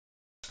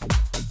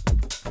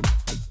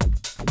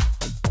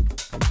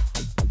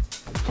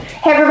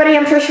Hey everybody,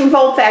 I'm Trish from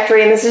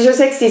Foldfactory, and this is your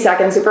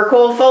 60-second super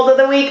cool fold of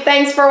the week.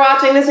 Thanks for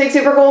watching. This week's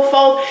super cool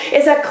fold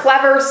is a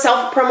clever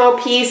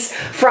self-promo piece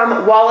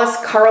from Wallace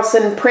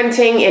Carlson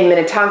Printing in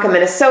Minnetonka,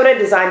 Minnesota,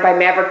 designed by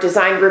Maverick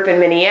Design Group in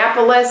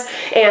Minneapolis.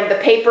 And the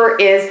paper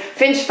is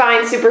Finch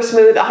Fine Super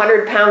Smooth,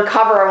 100-pound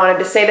cover. I wanted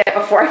to say that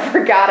before I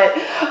forgot it.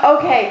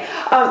 Okay,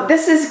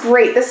 this is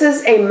great. This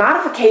is a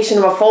modification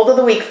of a fold of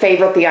the week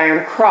favorite, the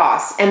Iron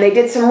Cross, and they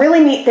did some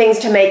really neat things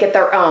to make it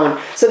their own.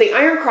 So the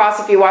Iron Cross,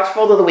 if you watch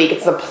fold of the week,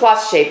 it's the plus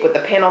shape with the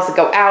panels that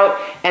go out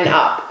and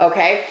up,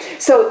 okay?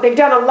 So they've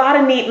done a lot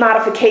of neat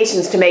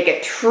modifications to make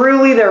it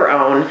truly their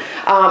own.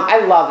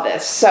 I love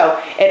this.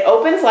 So it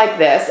opens like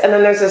this, and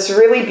then there's this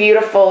really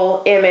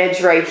beautiful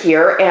image right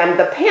here, and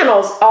the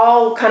panels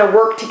all kind of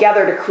work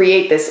together to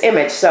create this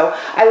image. So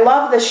I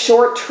love the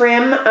short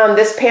trim on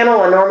this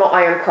panel. A normal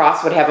Iron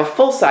Cross would have a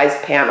full-size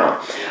panel.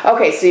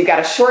 Okay, so you've got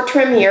a short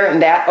trim here,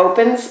 and that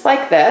opens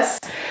like this.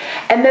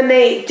 And then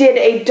they did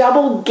a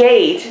double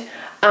gate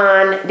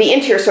on the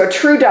interior, so a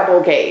true double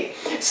gate.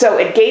 So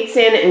it gates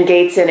in and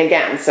gates in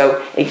again.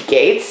 So it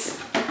gates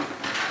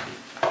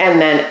and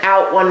then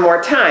out one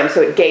more time.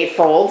 So it gate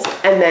folds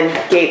and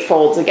then gate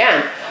folds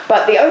again.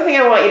 But the other thing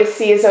I want you to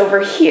see is over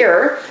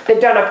here,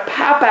 they've done a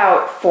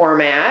pop-out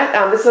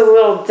format. This is a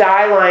little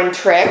die line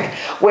trick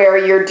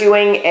where you're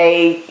doing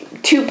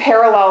two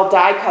parallel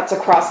die cuts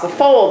across the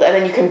fold, and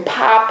then you can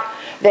pop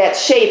that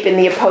shape in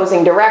the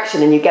opposing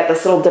direction, and you get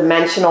this little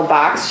dimensional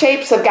box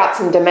shape. So I've got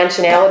some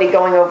dimensionality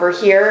going over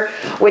here,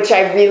 which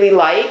I really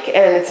like,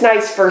 and it's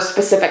nice for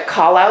specific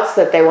call-outs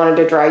that they wanted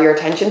to draw your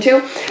attention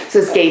to.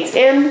 So this gates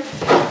in,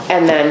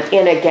 and then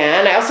in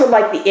again. I also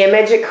like the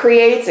image it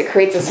creates. It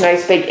creates this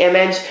nice big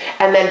image,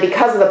 and then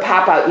because of the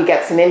pop-out, you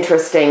get some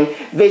interesting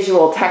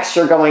visual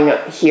texture going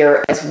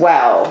here as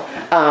well.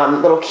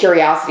 Little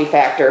curiosity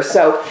factor.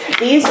 So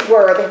they've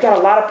got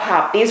a lot of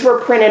pop. These were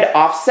printed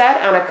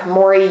offset on a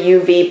Komori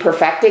UV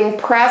perfecting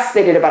press.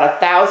 They did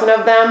about 1,000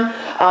 of them.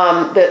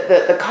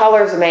 The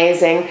color's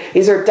amazing.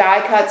 These are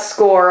die cut,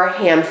 score,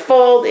 hand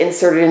fold,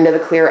 inserted into the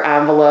clear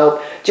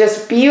envelope.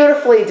 Just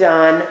beautifully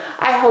done.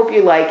 I hope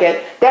you like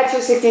it. That's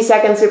your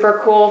 60-second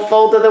super cool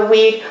fold of the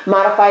week.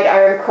 Modified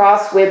Iron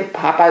Cross with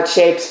pop-out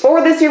shapes.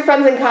 Forward this to your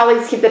friends and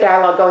colleagues. Keep the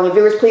dialogue going. Your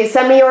viewers, please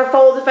send me your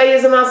fold. If I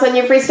use them, I'll send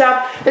you free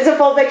stuff. Visit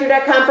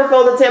foldfactory.com for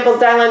folded samples,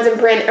 die lines, and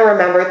print. And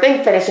remember,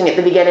 think finishing at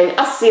the beginning.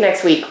 I'll see you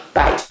next week.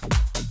 Bye.